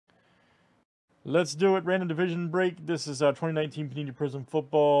Let's do it. Random division break. This is 2019 Panini Prizm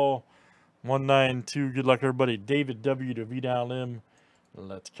Football 192. Good luck, everybody. David W. to Vidal M.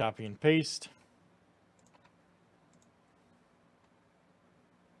 Let's copy and paste.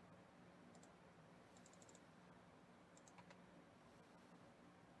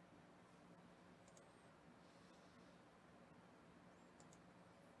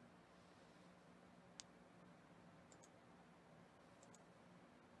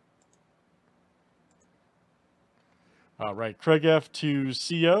 All right, Craig F. to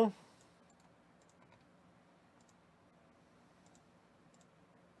CO.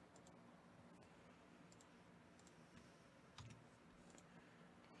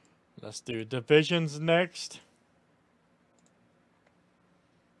 Let's do divisions next.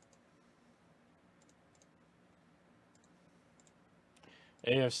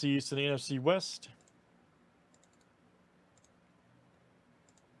 AFC East to the NFC West.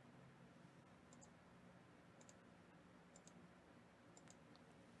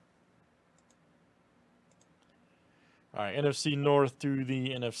 All right, NFC North to the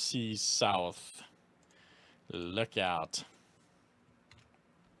NFC South. Look out.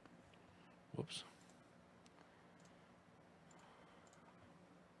 Whoops.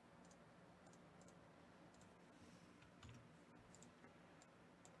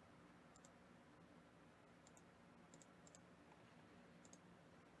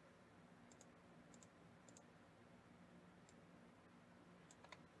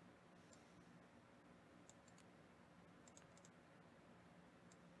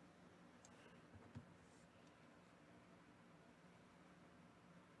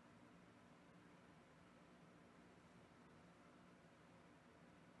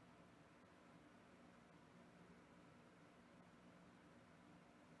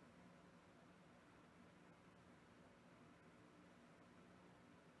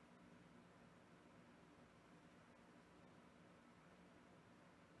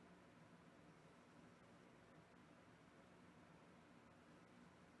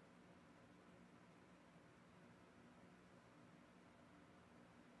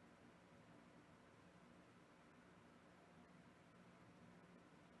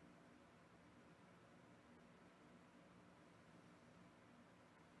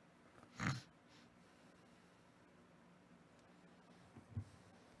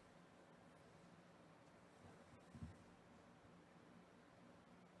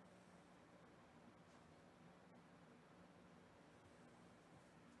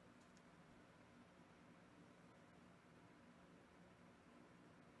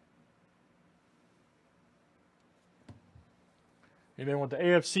 Anybody want the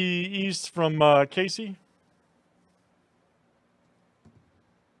AFC East from Casey?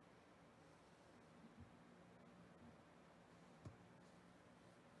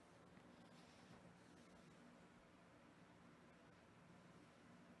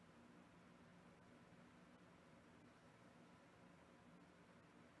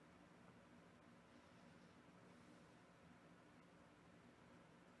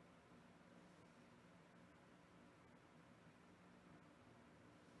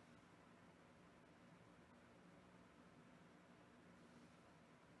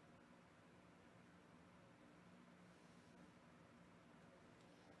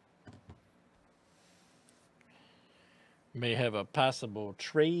 May have a possible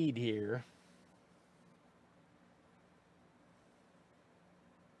trade here.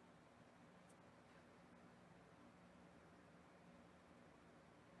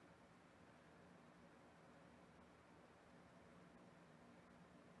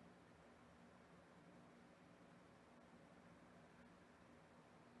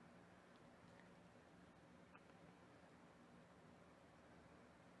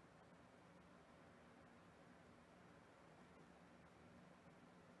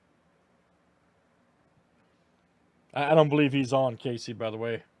 I don't believe he's on, Casey, by the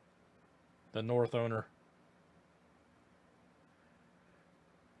way. The North owner.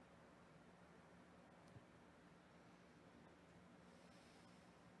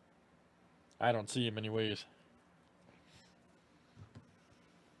 I don't see him anyways.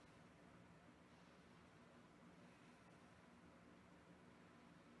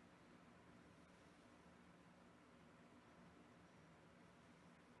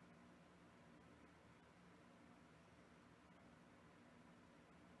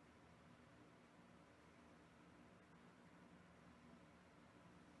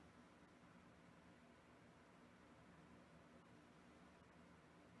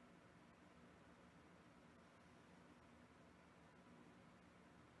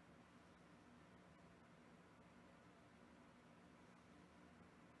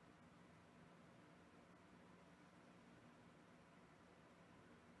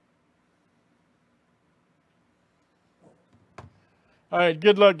 All right,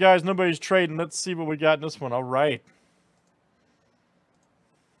 good luck, guys. Nobody's trading. Let's see what we got in this one. All right.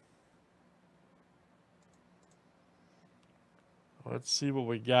 Let's see what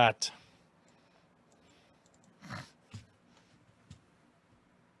we got.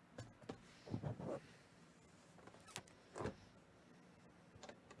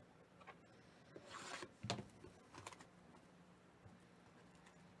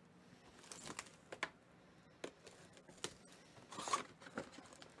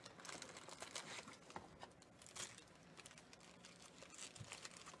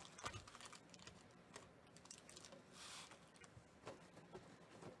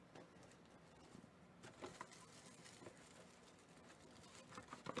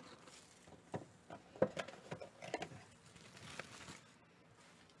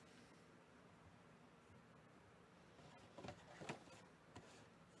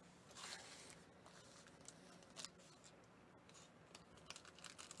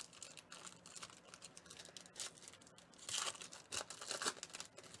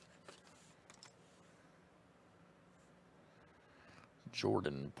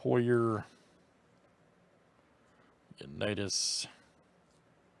 Jordan Poyer, Unitas,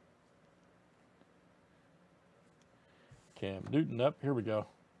 Cam Newton up. Here we go.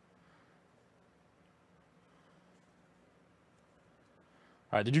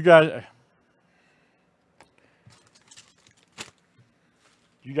 All right, did you guys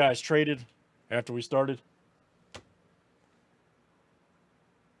traded after we started?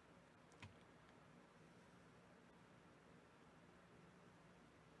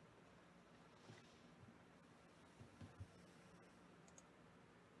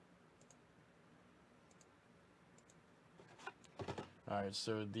 All right,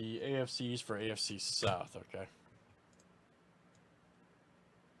 so the AFC East for AFC South, okay.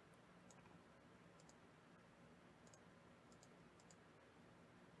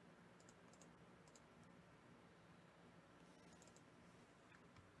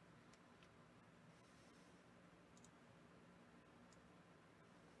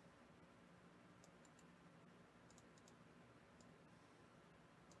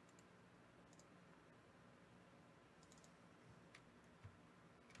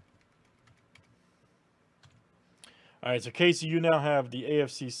 All right, so Casey, you now have the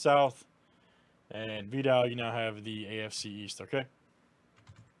AFC South, and Vidal, you now have the AFC East, okay?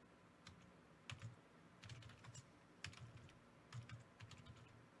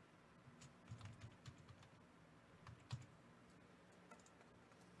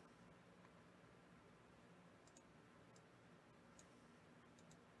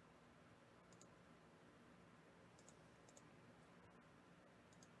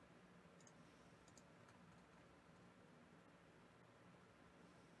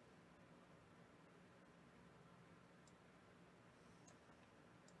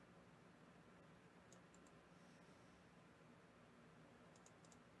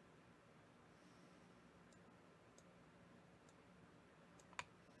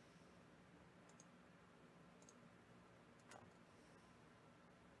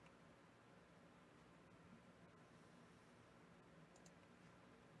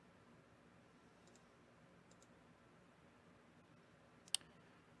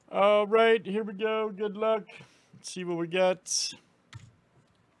 All right, here we go. Good luck. Let's see what we got.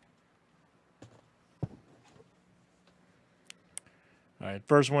 All right,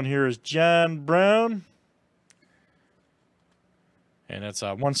 first one here is John Brown. And that's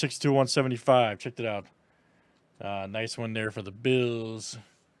 162, 175. Check it out. Nice one there for the Bills.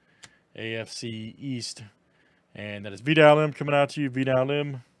 AFC East. And that is Vidal M coming out to you. Vidal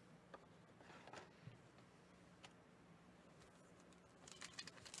M.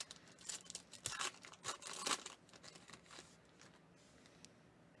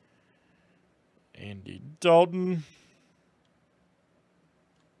 Andy Dalton.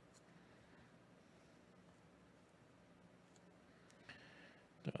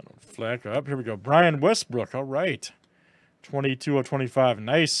 Donald Flacco. Up here we go. Brian Westbrook. All right. 22 of 25.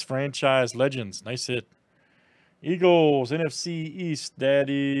 Nice franchise legends. Nice hit. Eagles, NFC East. That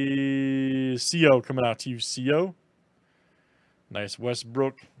is CO coming out to you, CO. Nice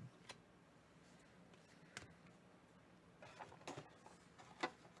Westbrook.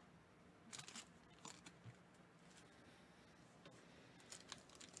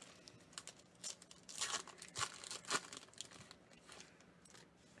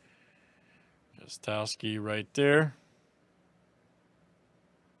 Gostowski right there.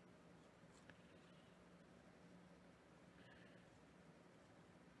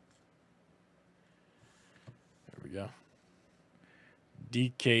 There we go.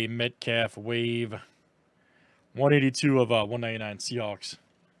 DK Metcalf wave. 182 of 199 Seahawks.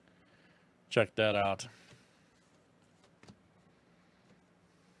 Check that out.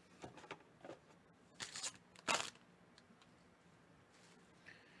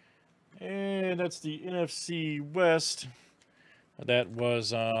 And that's the NFC West. That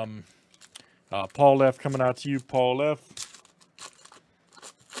was Paul F. coming out to you, Paul F.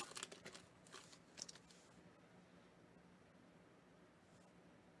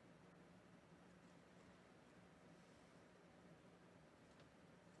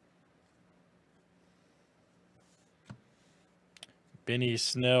 Benny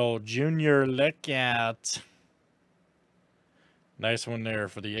Snell Jr. Look out. Nice one there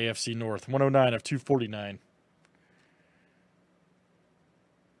for the AFC North. 109 of 249.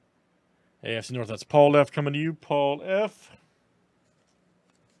 AFC North, that's Paul F. coming to you, Paul F.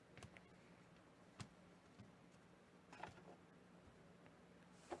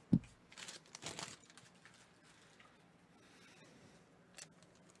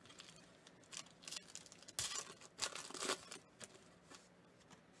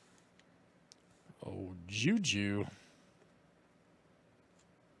 Oh, Juju.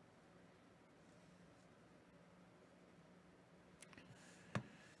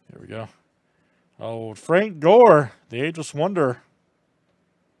 Here we go. Oh, Frank Gore, the Ageless Wonder.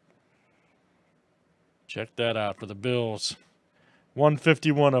 Check that out for the Bills.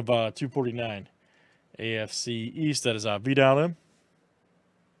 151 of 249. AFC East, that is Vidal M.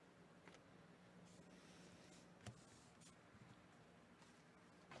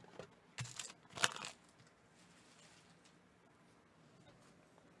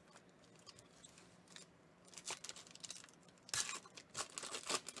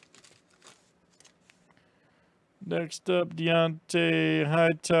 Next up, Deontay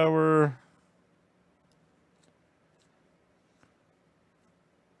Hightower.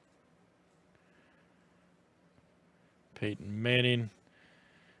 Peyton Manning.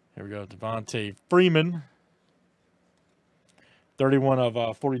 Here we go, Devontae Freeman. 31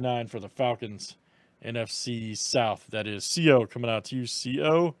 of 49 for the Falcons. NFC South. That is CO coming out to you,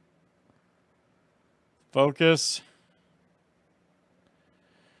 CO. Focus.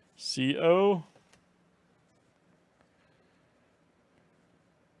 CO.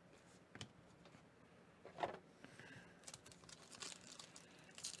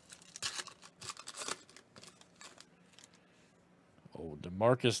 Oh,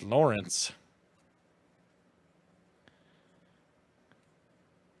 DeMarcus Lawrence.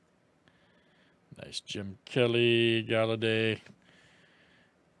 Nice Jim Kelly, Galladay.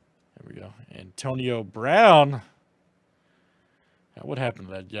 There we go. Antonio Brown. Now, what happened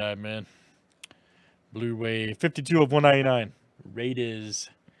to that guy, man? Blue Wave, 52 of 199. Raiders,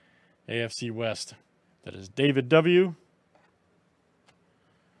 AFC West. That is David W.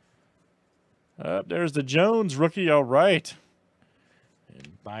 There's the Jones rookie, all right.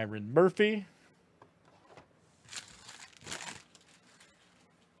 And Byron Murphy.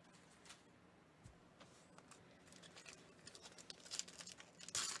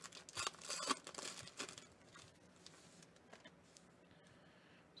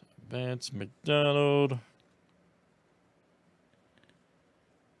 Vance McDonald.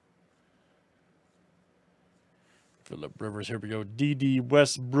 Phillip Rivers, here we go. D.D.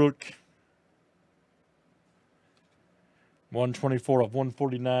 Westbrook. 124 of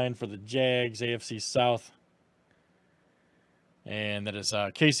 149 for the Jags, AFC South. And that is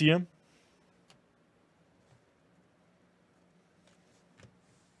KCM.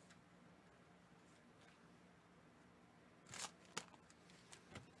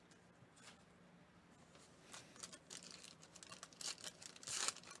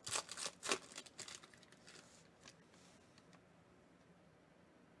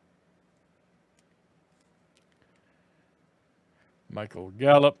 Michael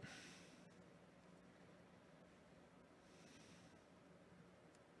Gallup.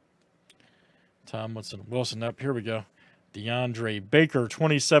 Tomlinson Wilson up. Here we go. DeAndre Baker,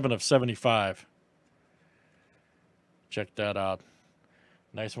 27 of 75. Check that out.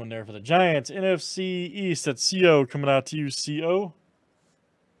 Nice one there for the Giants. NFC East, that's CO coming out to you, CO.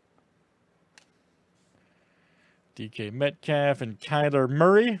 DK Metcalf and Kyler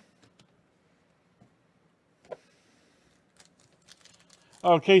Murray.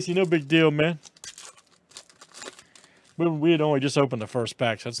 Oh, Casey, no big deal, man. We had only just opened the first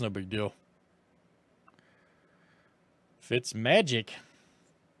pack, so that's no big deal. Fitz Magic.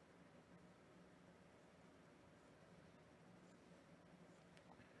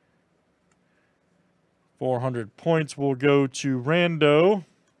 $400 points will go to Rando,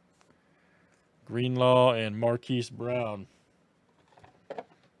 Greenlaw, and Marquise Brown.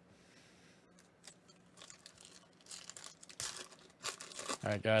 All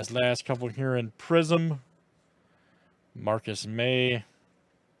right, guys. Last couple here in Prizm. Marcus May.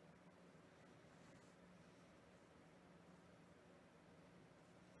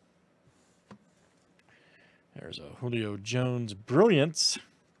 There's a Julio Jones Brilliance.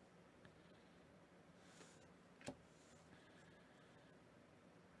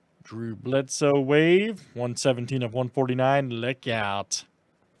 Drew Bledsoe Wave. 117 of 149. Look out.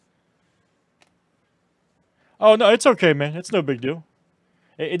 Oh, no, it's okay, man. It's no big deal.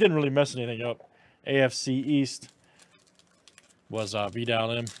 It didn't really mess anything up. AFC East was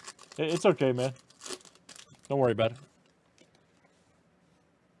Vidal M. It's okay, man. Don't worry about it.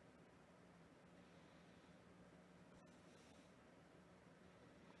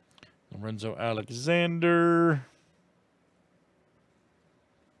 Lorenzo Alexander.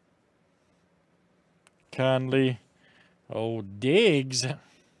 Conley. Oh, Diggs.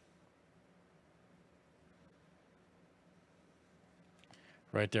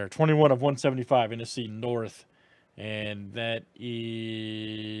 Right there. 21 of 175. NFC North. And that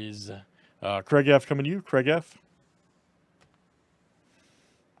is Craig F. coming to you. Craig F.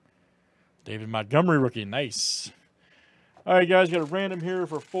 David Montgomery rookie. Nice. All right, guys. Got a random here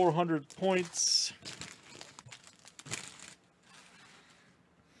for 400 points.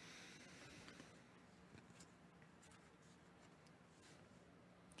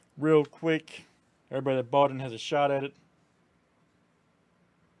 Real quick. Everybody that bought it has a shot at it.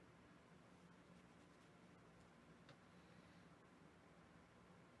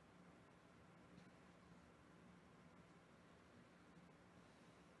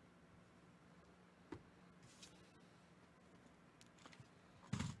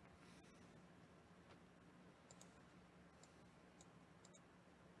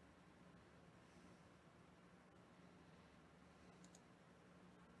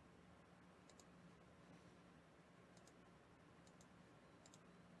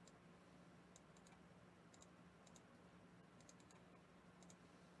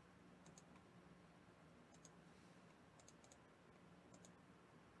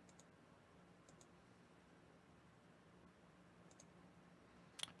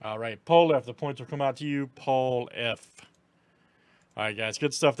 All right, Paul F. The points will come out to you, Paul F. All right, guys,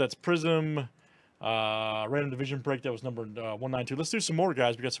 good stuff. That's Prizm. Random division break. That was number 192. Let's do some more,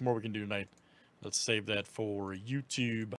 guys. We got some more we can do tonight. Let's save that for YouTube.